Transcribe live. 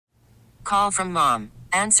Call from mom.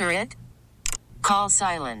 Answer it. Call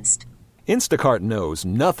silenced. Instacart knows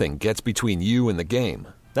nothing gets between you and the game.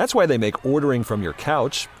 That's why they make ordering from your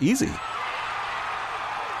couch easy.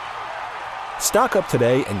 Stock up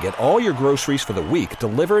today and get all your groceries for the week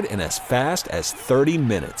delivered in as fast as 30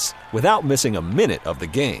 minutes without missing a minute of the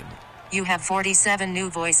game. You have 47 new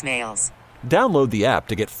voicemails. Download the app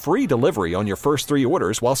to get free delivery on your first 3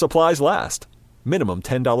 orders while supplies last. Minimum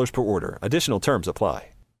 $10 per order. Additional terms apply.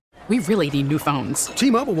 We really need new phones.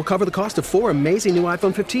 T-Mobile will cover the cost of 4 amazing new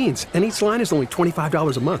iPhone 15s, and each line is only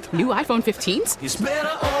 $25 a month. New iPhone 15s? It's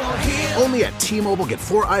better over here. Only at T-Mobile, get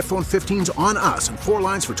 4 iPhone 15s on us and 4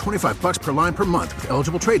 lines for $25 per line per month with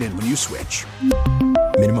eligible trade-in when you switch.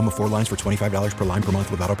 Minimum of 4 lines for $25 per line per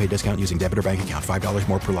month with autopay discount using debit or bank account. $5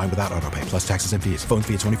 more per line without autopay, plus taxes and fees. Phone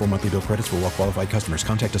fee at 24 monthly bill credits for well-qualified customers.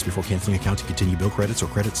 Contact us before canceling account to continue bill credits or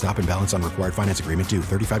credit stop and balance on required finance agreement due.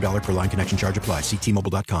 $35 per line connection charge applies. See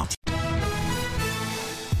T-Mobile.com.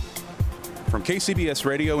 From KCBS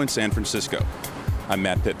Radio in San Francisco, I'm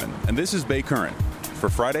Matt Pittman, and this is Bay Current for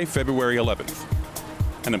Friday, February 11th.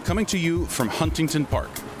 And I'm coming to you from Huntington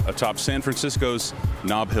Park, atop San Francisco's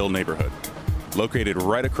Nob Hill neighborhood, located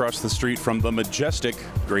right across the street from the majestic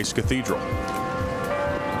Grace Cathedral.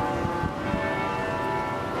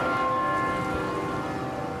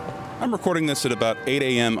 I'm recording this at about 8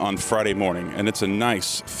 a.m. on Friday morning, and it's a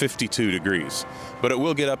nice 52 degrees. But it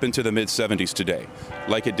will get up into the mid-70s today,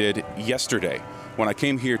 like it did yesterday when I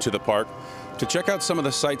came here to the park to check out some of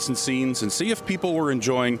the sights and scenes and see if people were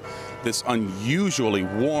enjoying this unusually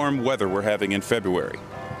warm weather we're having in February.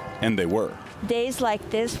 And they were. Days like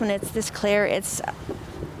this, when it's this clear, it's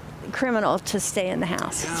criminal to stay in the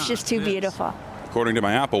house. It's just too beautiful. According to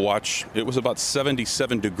my Apple Watch, it was about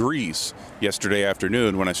 77 degrees yesterday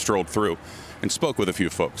afternoon when I strolled through and spoke with a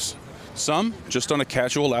few folks. Some just on a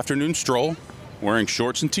casual afternoon stroll, wearing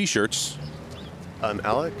shorts and T-shirts. I'm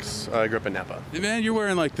Alex. I grew up in Napa. Man, you're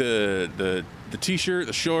wearing like the T-shirt,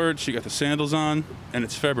 the shorts, you got the sandals on, and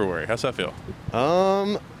it's February. How's that feel?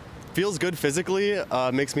 Feels good physically.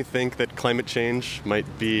 Makes me think that climate change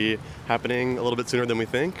might be happening a little bit sooner than we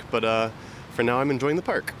think, but for now I'm enjoying the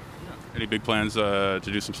park. Any big plans to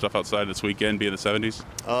do some stuff outside this weekend, be in the 70s?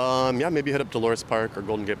 Yeah, maybe head up Dolores Park or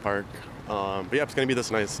Golden Gate Park. But yeah, it's going to be this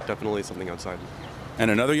nice. Definitely something outside. And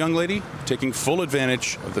another young lady taking full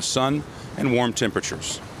advantage of the sun and warm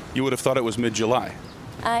temperatures. You would have thought it was mid-July.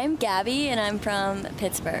 I'm Gabby, and I'm from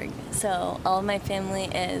Pittsburgh. So all of my family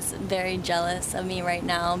is very jealous of me right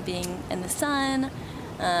now being in the sun.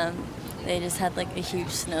 They just had like a huge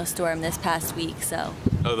snowstorm this past week, so.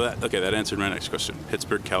 Oh, that answered my next question.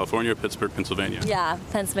 Pittsburgh, California, or Pittsburgh, Pennsylvania? Yeah,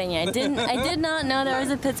 Pennsylvania. I did not know there was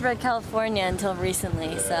a Pittsburgh, California until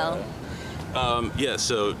recently, so.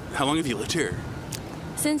 So how long have you lived here?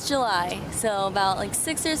 Since July, so about like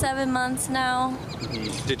 6 or 7 months now.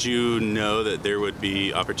 Did you know that there would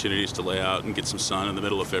be opportunities to lay out and get some sun in the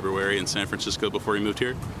middle of February in San Francisco before you moved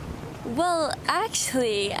here? Well,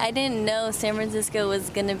 actually, I didn't know San Francisco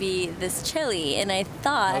was going to be this chilly, and I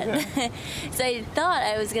thought, so I thought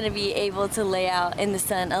I was going to be able to lay out in the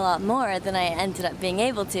sun a lot more than I ended up being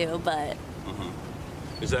able to, but.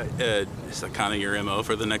 Is that kind of your MO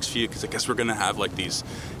for the next few? Because I guess we're going to have like these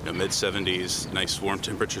mid-70s, nice warm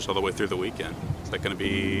temperatures all the way through the weekend. Is that going to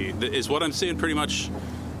be, is what I'm seeing pretty much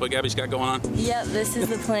what Gabby's got going on? Yep, this is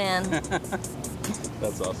the plan.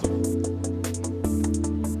 That's awesome.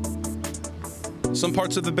 Some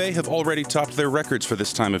parts of the Bay have already topped their records for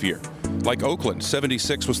this time of year. Like Oakland,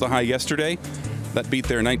 76 was the high yesterday. That beat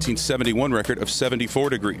their 1971 record of 74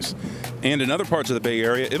 degrees. And in other parts of the Bay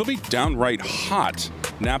Area, it'll be downright hot.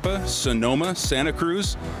 Napa, Sonoma, Santa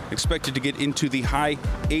Cruz, expected to get into the high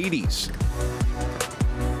 80s.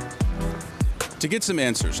 To get some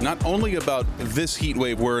answers, not only about this heat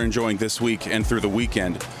wave we're enjoying this week and through the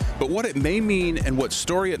weekend, but what it may mean and what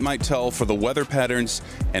story it might tell for the weather patterns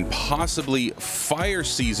and possibly fire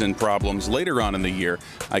season problems later on in the year,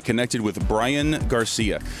 I connected with Brian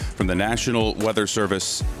Garcia from the National Weather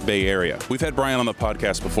Service Bay Area. We've had Brian on the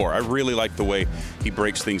podcast before. I really like the way he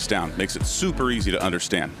breaks things down, makes it super easy to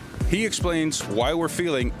understand. He explains why we're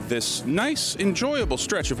feeling this nice, enjoyable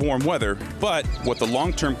stretch of warm weather, but what the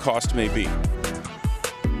long-term cost may be.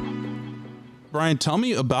 Brian, tell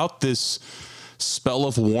me about this spell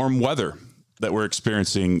of warm weather that we're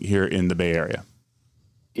experiencing here in the Bay Area.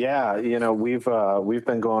 Yeah, we've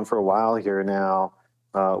been going for a while here now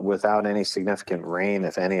without any significant rain,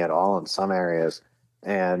 if any at all, in some areas.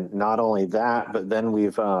 And not only that, but then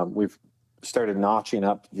we've started notching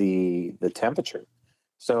up the temperature.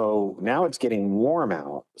 So now it's getting warm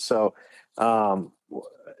out. So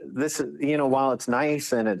this is, while it's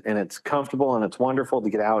nice and it's comfortable and it's wonderful to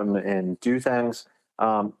get out and do things,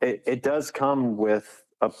 it does come with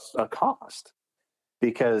a cost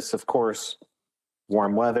because, of course,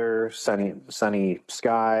 warm weather, sunny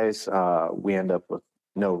skies, we end up with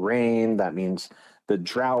no rain. That means the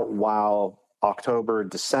drought, while October,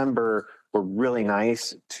 December were really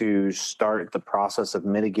nice to start the process of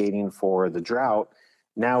mitigating for the drought.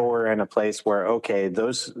 Now we're in a place where, okay,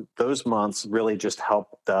 those months really just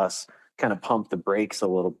helped us kind of pump the brakes a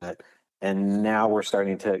little bit. And now we're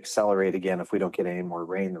starting to accelerate again if we don't get any more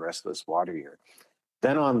rain the rest of this water year.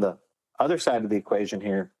 Then on the other side of the equation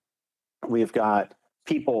here, we've got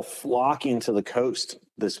people flocking to the coast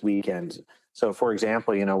this weekend. So, for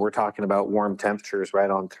example, we're talking about warm temperatures right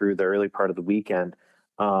on through the early part of the weekend.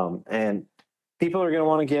 And people are going to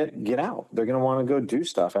want to get out. They're going to want to go do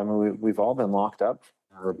stuff. I mean, we've all been locked up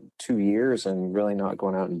for 2 years and really not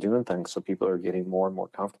going out and doing things. So people are getting more and more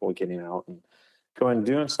comfortable getting out and going and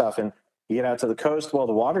doing stuff. And you get out to the coast, well,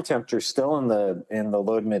 the water temperature is still in the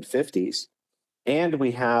low to mid 50s. And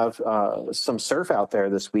we have some surf out there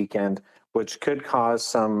this weekend, which could cause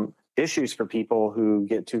some issues for people who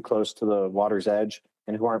get too close to the water's edge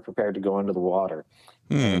and who aren't prepared to go into the water.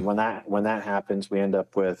 And when that happens, we end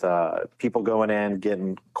up with people going in,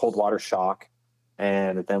 getting cold water shock,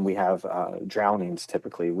 and then we have drownings.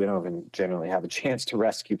 Typically, we don't even generally have a chance to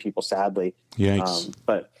rescue people, sadly. Yikes.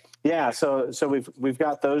 But yeah, so we've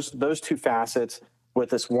got those two facets with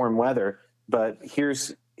this warm weather. But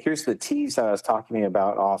here's the tease that I was talking to you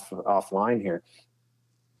about offline here.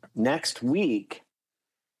 Next week,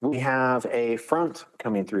 we have a front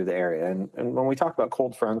coming through the area. And when we talk about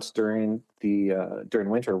cold fronts during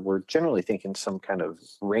winter, we're generally thinking some kind of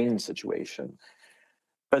rain situation.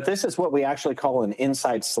 But this is what we actually call an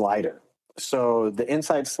inside slider. So the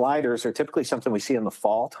inside sliders are typically something we see in the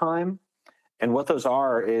fall time. And what those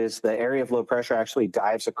are is the area of low pressure actually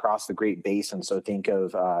dives across the Great Basin. So think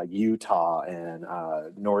of Utah and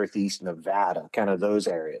northeast Nevada, kind of those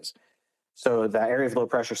areas. So the area of low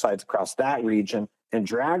pressure slides across that region and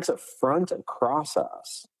drags a front across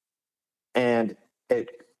us. And it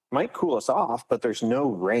might cool us off, but there's no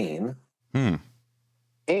rain.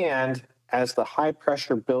 And as the high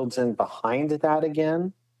pressure builds in behind that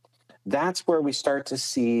again, that's where we start to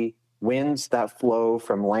see winds that flow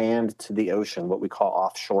from land to the ocean, what we call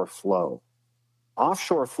offshore flow.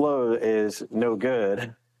 Offshore flow is no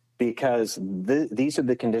good because these are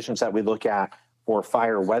the conditions that we look at for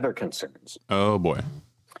fire weather concerns. Oh, boy.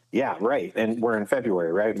 Yeah, right. And we're in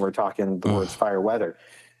February, right? And we're talking the words fire weather.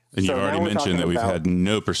 And you already mentioned that we've had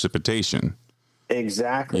no precipitation.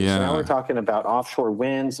 Exactly. Yeah. So now we're talking about offshore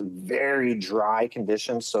winds, very dry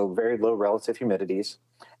conditions, so very low relative humidities.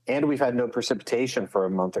 And we've had no precipitation for a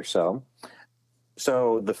month or so.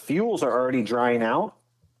 So the fuels are already drying out.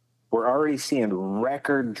 We're already seeing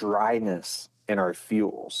record dryness in our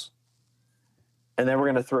fuels. And then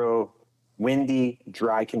we're going to throw windy,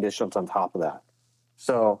 dry conditions on top of that.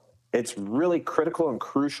 So it's really critical and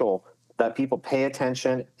crucial that people pay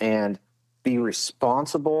attention and be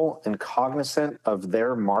responsible and cognizant of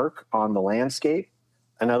their mark on the landscape.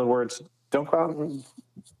 In other words, don't go out and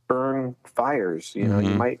burn fires. You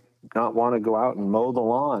might not want to go out and mow the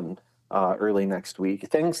lawn early next week.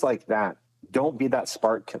 Things like that. Don't be that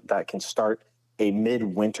spark that can start a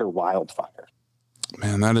midwinter wildfire.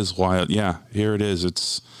 Man, that is wild. Yeah, here it is.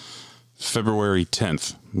 It's February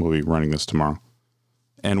 10th. We'll be running this tomorrow.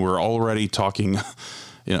 And we're already talking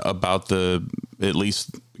about the at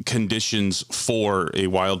least conditions for a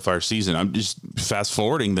wildfire season. I'm just fast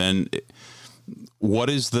forwarding then.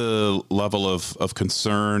 What is the level of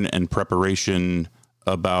concern and preparation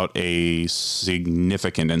about a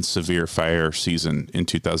significant and severe fire season in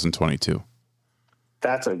 2022?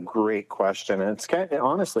 That's a great question. And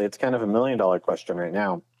honestly, it's kind of $1 million question right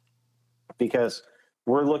now because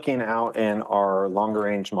we're looking out in our longer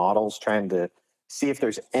range models, trying to see if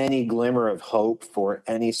there's any glimmer of hope for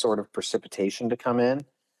any sort of precipitation to come in.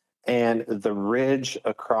 And the ridge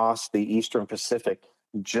across the Eastern Pacific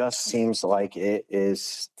just seems like it is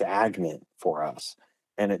stagnant for us.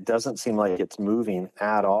 And it doesn't seem like it's moving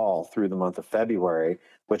at all through the month of February,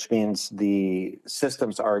 which means the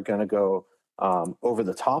systems are going to go over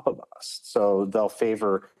the top of us. So they'll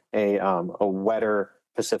favor a wetter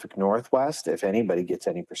Pacific Northwest, if anybody gets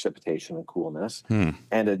any precipitation and coolness,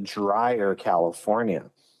 and a drier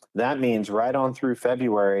California. That means right on through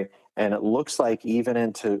February, and it looks like even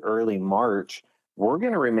into early March, we're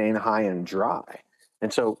going to remain high and dry.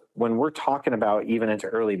 And so when we're talking about even into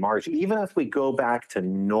early March, even if we go back to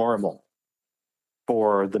normal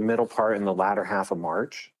for the middle part and the latter half of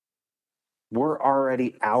March, we're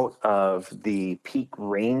already out of the peak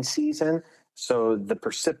rain season. So the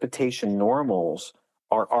precipitation normals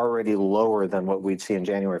are already lower than what we'd see in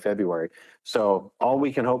January, February. So all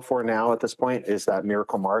we can hope for now at this point is that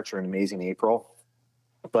miracle March or an amazing April,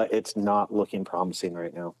 but it's not looking promising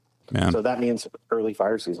right now. Man. So that means early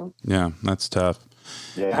fire season. Yeah, that's tough.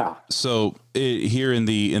 Yeah. So here in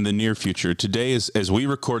the near future, today is, as we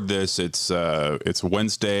record this, it's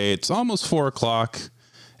Wednesday. It's almost 4:00,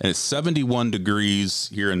 and it's 71 degrees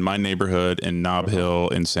here in my neighborhood in Nob Hill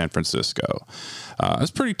in San Francisco.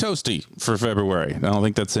 It's pretty toasty for February. I don't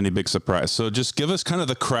think that's any big surprise. So just give us kind of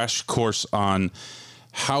the crash course on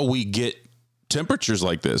how we get temperatures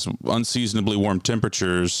like this, unseasonably warm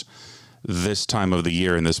temperatures this time of the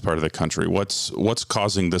year in this part of the country. What's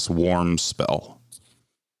causing this warm spell?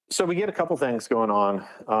 So we get a couple things going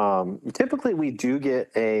on. Typically we do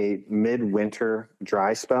get a midwinter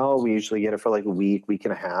dry spell. We usually get it for like a week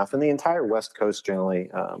and a half, and the entire West Coast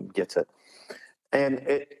generally gets it. And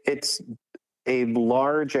it's a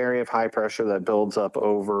large area of high pressure that builds up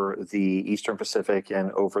over the Eastern Pacific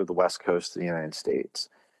and over the West Coast of the United States.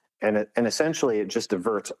 And essentially it just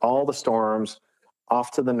diverts all the storms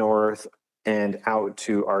off to the north and out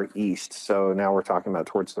to our east. So now we're talking about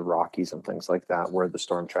towards the Rockies and things like that, where the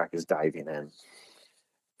storm track is diving in.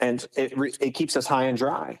 And it keeps us high and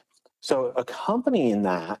dry. So accompanying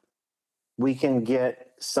that, we can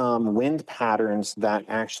get some wind patterns that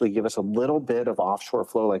actually give us a little bit of offshore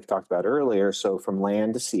flow, like I talked about earlier. So from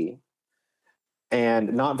land to sea,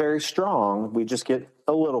 and not very strong. We just get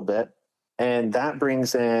a little bit. And that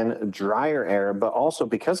brings in drier air, but also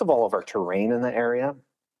because of all of our terrain in the area,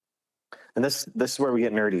 and this is where we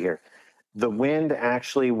get nerdy here, the wind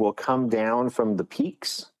actually will come down from the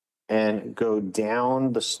peaks and go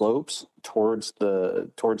down the slopes towards the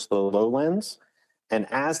lowlands. And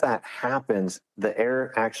as that happens, the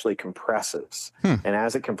air actually compresses. And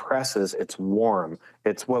as it compresses, it's warm.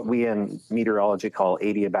 It's what we in meteorology call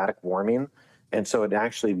adiabatic warming. And so it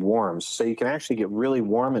actually warms. So you can actually get really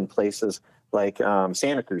warm in places like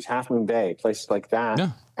Santa Cruz, Half Moon Bay, places like that,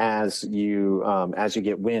 as you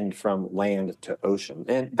get wind from land to ocean.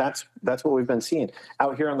 And that's what we've been seeing.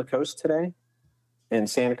 Out here on the coast today, in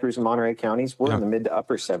Santa Cruz and Monterey counties, we're in the mid to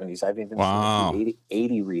upper 70s. I've even seen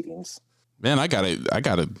 80 readings. Man, I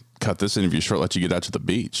gotta cut this interview short, let you get out to the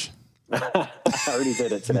beach. I already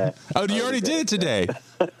did it today. Oh, you already did it today?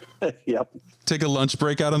 Yep. Take a lunch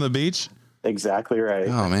break out on the beach? Exactly right.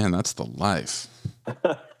 Oh man, that's the life.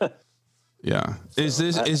 Yeah. So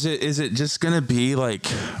is it just gonna be like,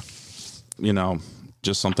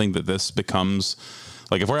 just something that this becomes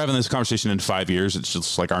like, if we're having this conversation in 5 years, it's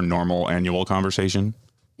just like our normal annual conversation?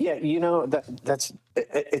 Yeah,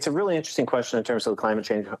 it's a really interesting question in terms of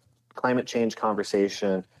the climate change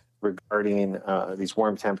conversation regarding these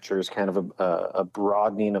warm temperatures, kind of a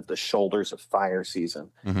broadening of the shoulders of fire season.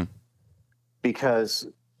 Mm-hmm. Because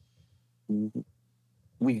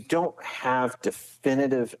we don't have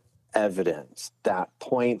definitive evidence that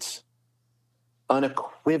points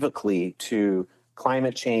unequivocally to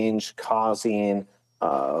climate change causing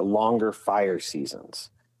longer fire seasons.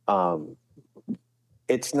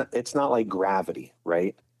 It's not like gravity,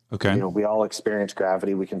 right? Okay. We all experience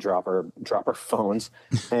gravity. We can drop our phones,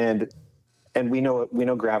 and we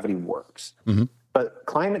know gravity works. Mm-hmm. But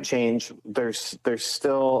climate change, there's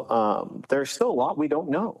still a lot we don't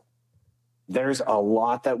know. There's a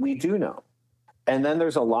lot that we do know, and then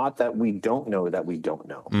there's a lot that we don't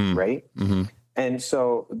know, right? Mm-hmm. And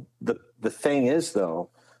so the thing is, though,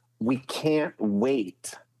 we can't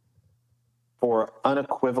wait for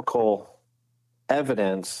unequivocal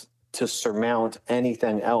evidence to surmount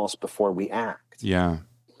anything else before we act. Yeah.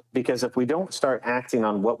 Because if we don't start acting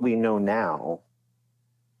on what we know now,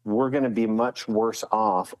 we're going to be much worse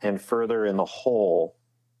off and further in the hole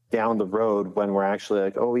down the road when we're actually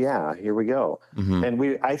like, oh yeah, here we go. Mm-hmm.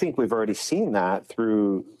 And I think we've already seen that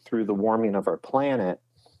through the warming of our planet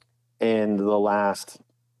in the last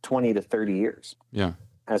 20 to 30 years. Yeah.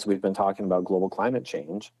 As we've been talking about global climate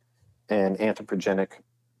change and anthropogenic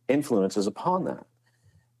influences upon that.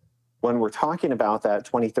 When we're talking about that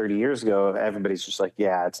 20, 30 years ago, everybody's just like,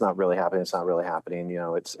 yeah, it's not really happening. It's not really happening.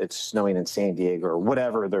 It's snowing in San Diego or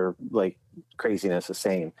whatever their like craziness is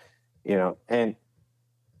saying, and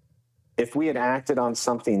if we had acted on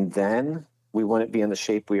something then, we wouldn't be in the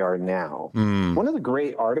shape we are now. Mm. One of the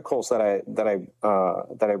great articles that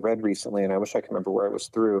I read recently, and I wish I could remember where it was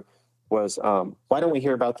through, was why don't we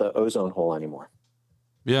hear about the ozone hole anymore?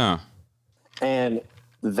 Yeah. And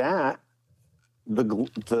that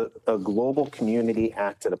a global community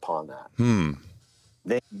acted upon that.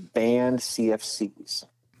 They banned CFCs.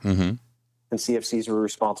 Mm-hmm. and CFCs were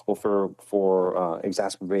responsible for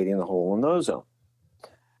exacerbating the hole in the ozone.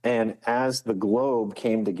 And as the globe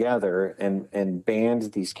came together and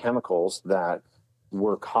banned these chemicals that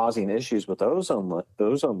were causing issues with the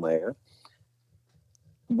ozone layer,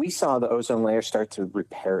 we saw the ozone layer start to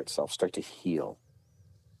repair itself, start to heal.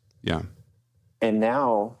 Yeah. And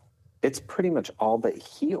now it's pretty much all but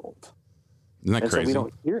healed. Isn't that crazy? So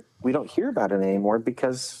we don't hear about it anymore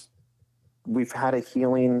because we've had a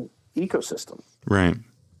healing ecosystem. Right.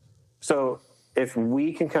 So if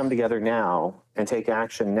we can come together now and take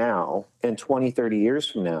action now, in 20, 30 years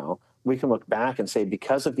from now, we can look back and say,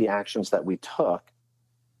 because of the actions that we took,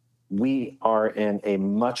 we are in a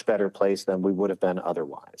much better place than we would have been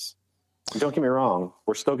otherwise. Don't get me wrong,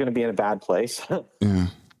 we're still going to be in a bad place,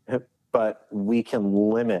 but we can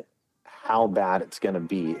limit how bad it's going to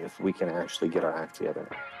be if we can actually get our act together.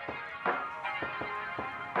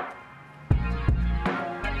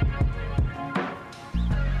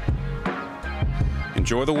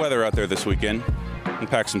 Enjoy the weather out there this weekend and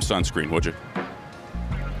pack some sunscreen, would you?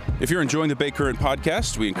 If you're enjoying the Bay Current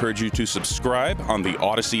podcast, we encourage you to subscribe on the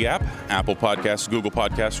Odyssey app, Apple Podcasts, Google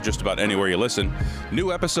Podcasts, or just about anywhere you listen.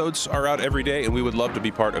 New episodes are out every day, and we would love to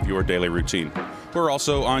be part of your daily routine. We're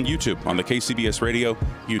also on YouTube, on the KCBS Radio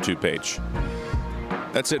YouTube page.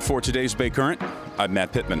 That's it for today's Bay Current. I'm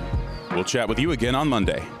Matt Pittman. We'll chat with you again on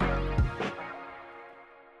Monday.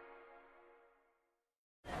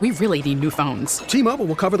 We really need new phones. T-Mobile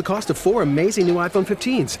will cover the cost of 4 amazing new iPhone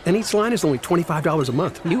 15s, and each line is only $25 a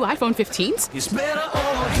month. New iPhone 15s? It's better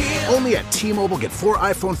over here. Only at T-Mobile, get 4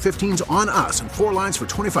 iPhone 15s on us and 4 lines for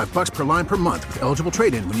 $25 per line per month with eligible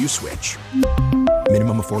trade-in when you switch.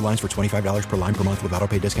 Minimum of 4 lines for $25 per line per month with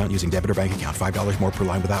autopay discount using debit or bank account. $5 more per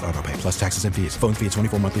line without autopay, plus taxes and fees. Phone fee at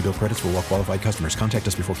 24 monthly bill credits for well-qualified customers. Contact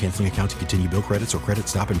us before canceling account to continue bill credits or credit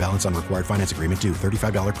stop and balance on required finance agreement due.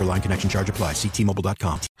 $35 per line connection charge applies. See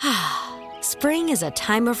T-Mobile.com. Spring is a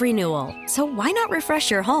time of renewal, so why not refresh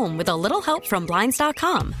your home with a little help from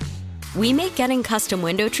Blinds.com? We make getting custom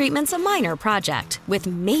window treatments a minor project with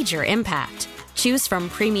major impact. Choose from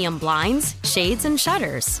premium blinds, shades, and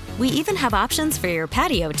shutters. We even have options for your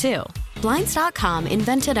patio, too. Blinds.com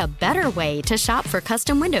invented a better way to shop for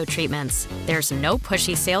custom window treatments. There's no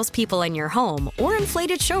pushy salespeople in your home or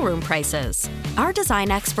inflated showroom prices. Our design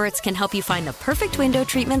experts can help you find the perfect window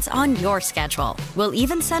treatments on your schedule. We'll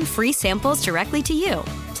even send free samples directly to you.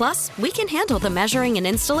 Plus, we can handle the measuring and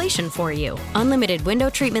installation for you. Unlimited window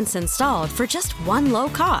treatments installed for just one low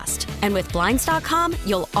cost. And with Blinds.com,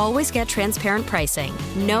 you'll always get transparent pricing.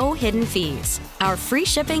 No hidden fees. Our free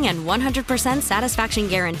shipping and 100% satisfaction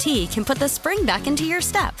guarantee can put the spring back into your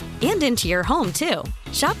step and into your home, too.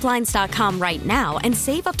 Shop Blinds.com right now and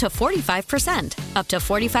save up to 45%. Up to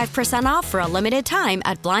 45% off for a limited time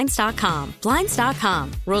at Blinds.com.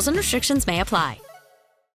 Blinds.com. Rules and restrictions may apply.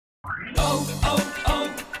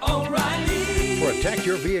 O'Reilly. Protect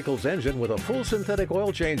your vehicle's engine with a full synthetic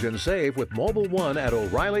oil change and save with Mobil 1 at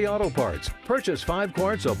O'Reilly Auto Parts. Purchase 5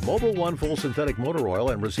 quarts of Mobil 1 full synthetic motor oil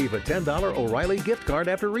and receive a $10 O'Reilly gift card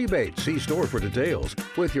after rebate. See store for details.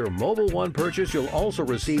 With your Mobil 1 purchase, you'll also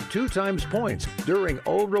receive 2 times points during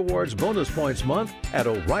O Rewards Bonus Points Month at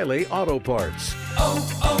O'Reilly Auto Parts.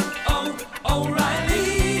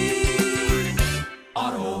 O'Reilly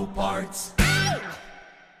Auto Parts.